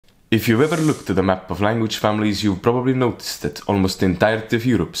If you've ever looked at a map of language families, you've probably noticed that almost the entirety of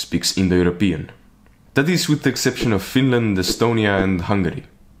Europe speaks Indo-European. That is with the exception of Finland, Estonia and Hungary.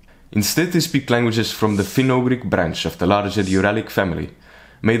 Instead, they speak languages from the Finno-Ugric branch of the larger Uralic family,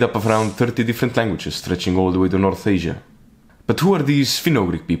 made up of around 30 different languages stretching all the way to North Asia. But who are these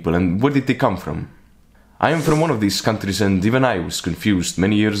Finno-Ugric people and where did they come from? I am from one of these countries and even I was confused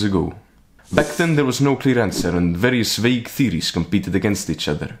many years ago. Back then there was no clear answer and various vague theories competed against each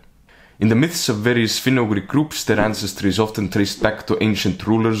other. In the myths of various Finno-Ugric groups, their ancestry is often traced back to ancient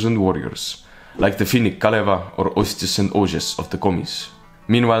rulers and warriors, like the Finnic Kaleva or Ostis and Oges of the Komis.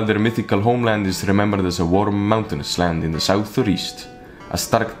 Meanwhile, their mythical homeland is remembered as a warm mountainous land in the south or east, a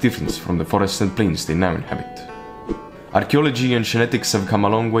stark difference from the forests and plains they now inhabit. Archeology and genetics have come a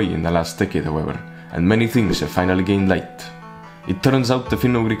long way in the last decade, however, and many things have finally gained light. It turns out the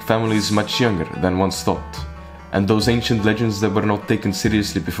Finno-Ugric family is much younger than once thought, and those ancient legends that were not taken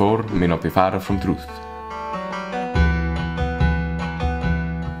seriously before may not be far from truth.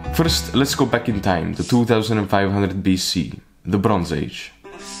 First, let's go back in time to 2500 BC, the Bronze Age.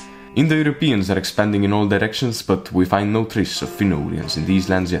 Indo-Europeans are expanding in all directions, but we find no trace of Finno-Ugrians in these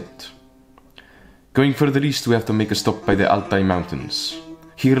lands yet. Going further east, we have to make a stop by the Altai Mountains.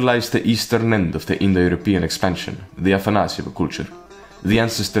 Here lies the eastern end of the Indo-European expansion, the Afanasyevo culture, the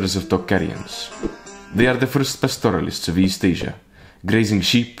ancestors of Tocharians. They are the first pastoralists of East Asia, grazing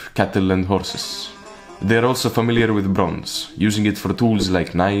sheep, cattle and horses. They are also familiar with bronze, using it for tools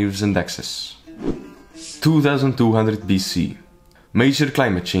like knives and axes. 2200 BC. Major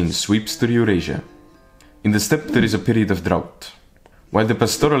climate change sweeps through Eurasia. In the steppe there is a period of drought. While the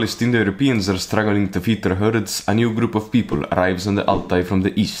pastoralist Indo-Europeans are struggling to feed their herds, a new group of people arrives on the Altai from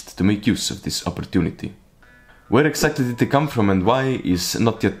the east to make use of this opportunity. Where exactly did they come from and why is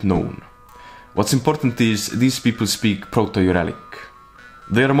not yet known. What's important is these people speak Proto-Uralic.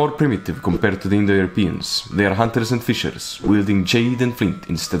 They are more primitive compared to the Indo-Europeans. They are hunters and fishers, wielding jade and flint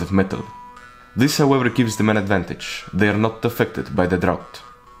instead of metal. This, however, gives them an advantage. They are not affected by the drought.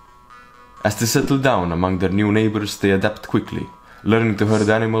 As they settle down among their new neighbors, they adapt quickly, learning to herd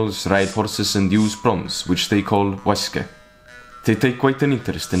animals, ride horses and use bronze, which they call waske. They take quite an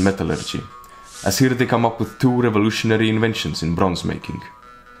interest in metallurgy, as here they come up with two revolutionary inventions in bronze making.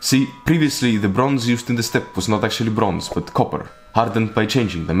 See, previously the bronze used in the steppe was not actually bronze but copper, hardened by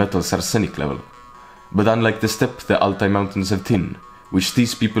changing the metal's arsenic level. But unlike the steppe, the Altai Mountains have tin, which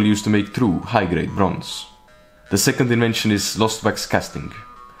these people use to make true, high-grade bronze. The second invention is lost wax casting.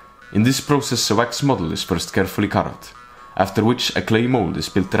 In this process a wax model is first carefully carved, after which a clay mold is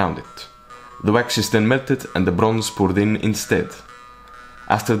built around it. The wax is then melted and the bronze poured in instead.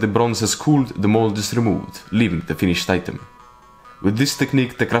 After the bronze has cooled, the mold is removed, leaving the finished item. With this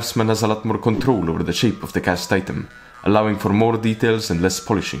technique, the craftsman has a lot more control over the shape of the cast item, allowing for more details and less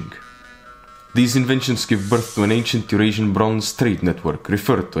polishing. These inventions give birth to an ancient Eurasian bronze trade network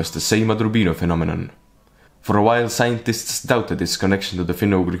referred to as the Seima Turbino phenomenon. For a while, scientists doubted its connection to the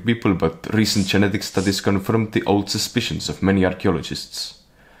Finno-Ugric people, but recent genetic studies confirmed the old suspicions of many archaeologists.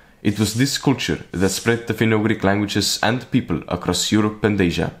 It was this culture that spread the Finno-Ugric languages and people across Europe and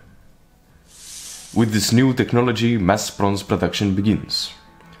Asia. With this new technology, mass bronze production begins.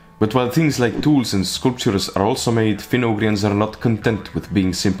 But while things like tools and sculptures are also made, Finno-Ugrians are not content with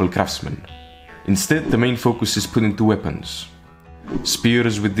being simple craftsmen. Instead, the main focus is put into weapons.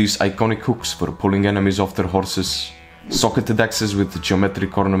 Spears with these iconic hooks for pulling enemies off their horses, socketed axes with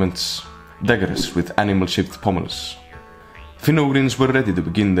geometric ornaments, daggers with animal-shaped pommels. Finno-Ugrians were ready to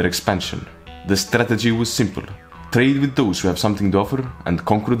begin their expansion. The strategy was simple: trade with those who have something to offer and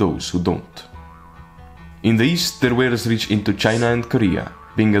conquer those who don't. In the east, their wares reach into China and Korea,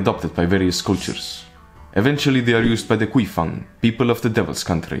 being adopted by various cultures. Eventually they are used by the Kuifang, people of the Devil's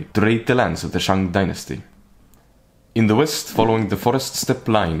Country, to raid the lands of the Shang dynasty. In the west, following the forest steppe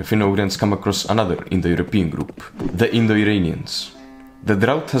line, Finno-Ugrians come across another Indo-European group, the Indo-Iranians. The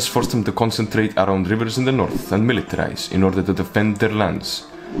drought has forced them to concentrate around rivers in the north and militarize in order to defend their lands,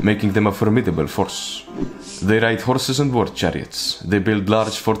 making them a formidable force. They ride horses and war chariots, they build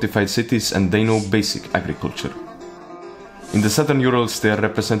large fortified cities and they know basic agriculture. In the southern Urals they are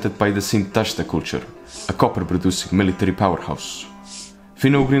represented by the Sintashta culture, a copper-producing military powerhouse.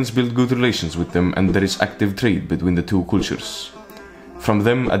 Finno-Ugrians build good relations with them and there is active trade between the two cultures. From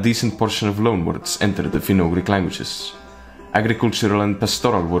them a decent portion of loanwords enter the Finno-Ugric languages. Agricultural and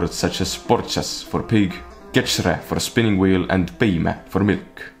pastoral words such as porchas for pig, Kechre for spinning wheel and Peime for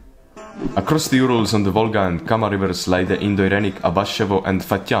milk. Across the Urals on the Volga and Kama rivers lie the Indo-Iranic Abashevo and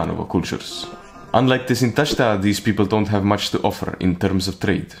Fatyanovo cultures. Unlike the Sintashta, these people don't have much to offer in terms of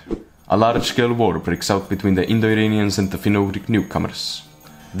trade. A large-scale war breaks out between the Indo-Iranians and the Finno-Ugric newcomers.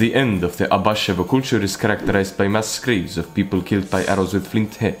 The end of the Abashevo culture is characterized by mass graves of people killed by arrows with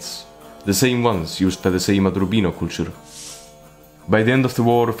flint heads, the same ones used by the Seima Turbino culture. By the end of the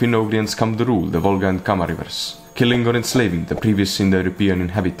war, Finno-Ugrians come to rule the Volga and Kama rivers, killing or enslaving the previous Indo-European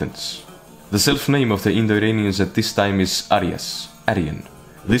inhabitants. The self-name of the Indo-Iranians at this time is Arias, Aryan.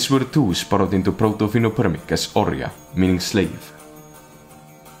 This word too is borrowed into Proto-Finno-Permic as Orja, meaning slave.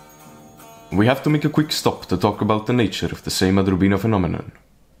 We have to make a quick stop to talk about the nature of the Seima Turbino phenomenon.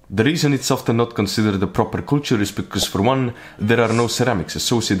 The reason it's often not considered a proper culture is because, for one, there are no ceramics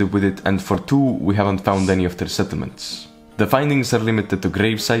associated with it, and for two, we haven't found any of their settlements. The findings are limited to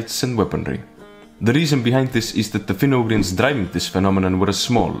grave sites and weaponry. The reason behind this is that the Finno-Ugrians driving this phenomenon were a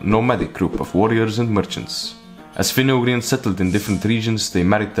small, nomadic group of warriors and merchants. As Finno-Ugrians settled in different regions, they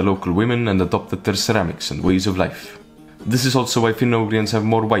married the local women and adopted their ceramics and ways of life. This is also why Finno-Ugrians have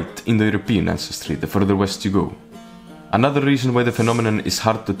more white Indo-European ancestry the further west you go. Another reason why the phenomenon is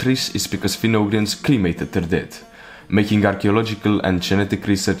hard to trace is because Finno-Ugrians cremated their dead, making archaeological and genetic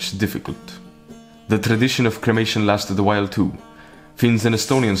research difficult. The tradition of cremation lasted a while too. Finns and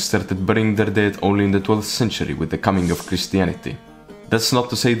Estonians started burying their dead only in the 12th century with the coming of Christianity. That's not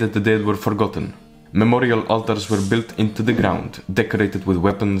to say that the dead were forgotten. Memorial altars were built into the ground, decorated with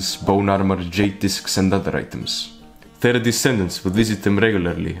weapons, bone armor, jade discs and other items. Their descendants would visit them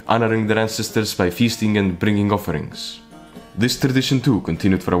regularly, honoring their ancestors by feasting and bringing offerings. This tradition too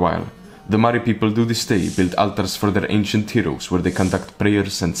continued for a while. The Mari people to this day build altars for their ancient heroes where they conduct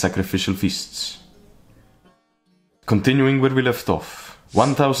prayers and sacrificial feasts. Continuing where we left off,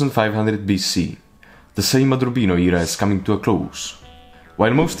 1500 BC, the Seima Turbino era is coming to a close.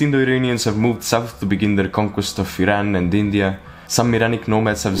 While most Indo-Iranians have moved south to begin their conquest of Iran and India, some Iranic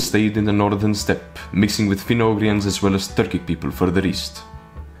nomads have stayed in the northern steppe, mixing with Finno-Ugrians as well as Turkic people further east.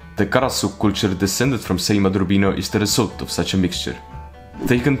 The Karasuk culture descended from Seima Turbino is the result of such a mixture.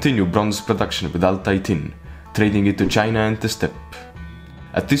 They continue bronze production with Altai tin, trading it to China and the steppe.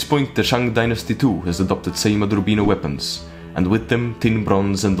 At this point, the Shang dynasty too has adopted Seima Turbino weapons, and with them tin,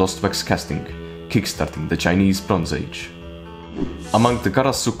 bronze and lost wax casting, kickstarting the Chinese Bronze Age. Among the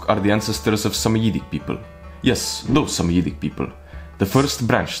Karasuk are the ancestors of Samoyedic people. Yes, those Samoyedic people, the first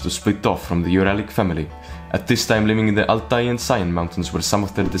branch to split off from the Uralic family, at this time living in the Altai and Sayan mountains where some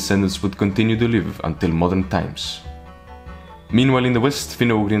of their descendants would continue to live until modern times. Meanwhile in the west,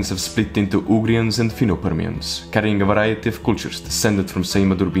 Finno-Ugrians have split into Ugrians and Finno-Permians, carrying a variety of cultures descended from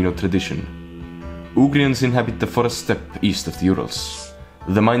Seima Turbino tradition. Ugrians inhabit the forest steppe east of the Urals.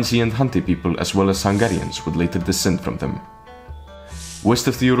 The Mansi and Hanti people as well as Hungarians would later descend from them. West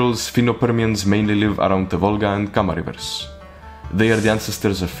of the Urals, Finno-Permians mainly live around the Volga and Kama rivers. They are the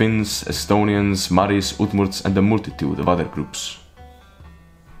ancestors of Finns, Estonians, Maris, Udmurts and a multitude of other groups.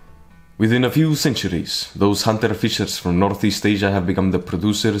 Within a few centuries, those hunter-fishers from Northeast Asia have become the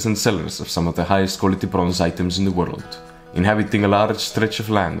producers and sellers of some of the highest quality bronze items in the world, inhabiting a large stretch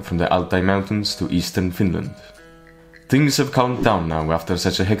of land from the Altai Mountains to eastern Finland. Things have calmed down now after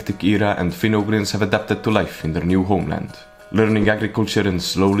such a hectic era, and Finno-Ugrians have adapted to life in their new homeland, learning agriculture and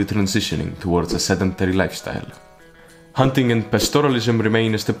slowly transitioning towards a sedentary lifestyle. Hunting and pastoralism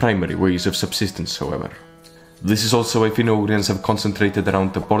remain as the primary ways of subsistence, however. This is also why Finno-Ugrians have concentrated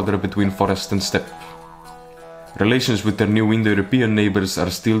around the border between forest and steppe. Relations with their new Indo-European neighbors are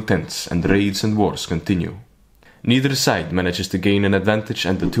still tense, and raids and wars continue. Neither side manages to gain an advantage,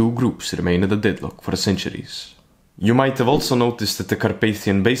 and the two groups remain at a deadlock for centuries. You might have also noticed that the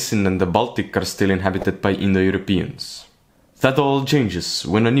Carpathian Basin and the Baltic are still inhabited by Indo-Europeans. That all changes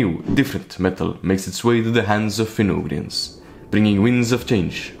when a new, different metal makes its way to the hands of Finno-Ugrians, bringing winds of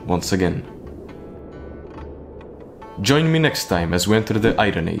change once again. Join me next time as we enter the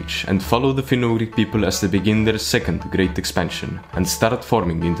Iron Age and follow the Finno-Ugric people as they begin their second great expansion and start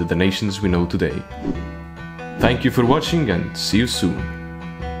forming into the nations we know today. Thank you for watching and see you soon.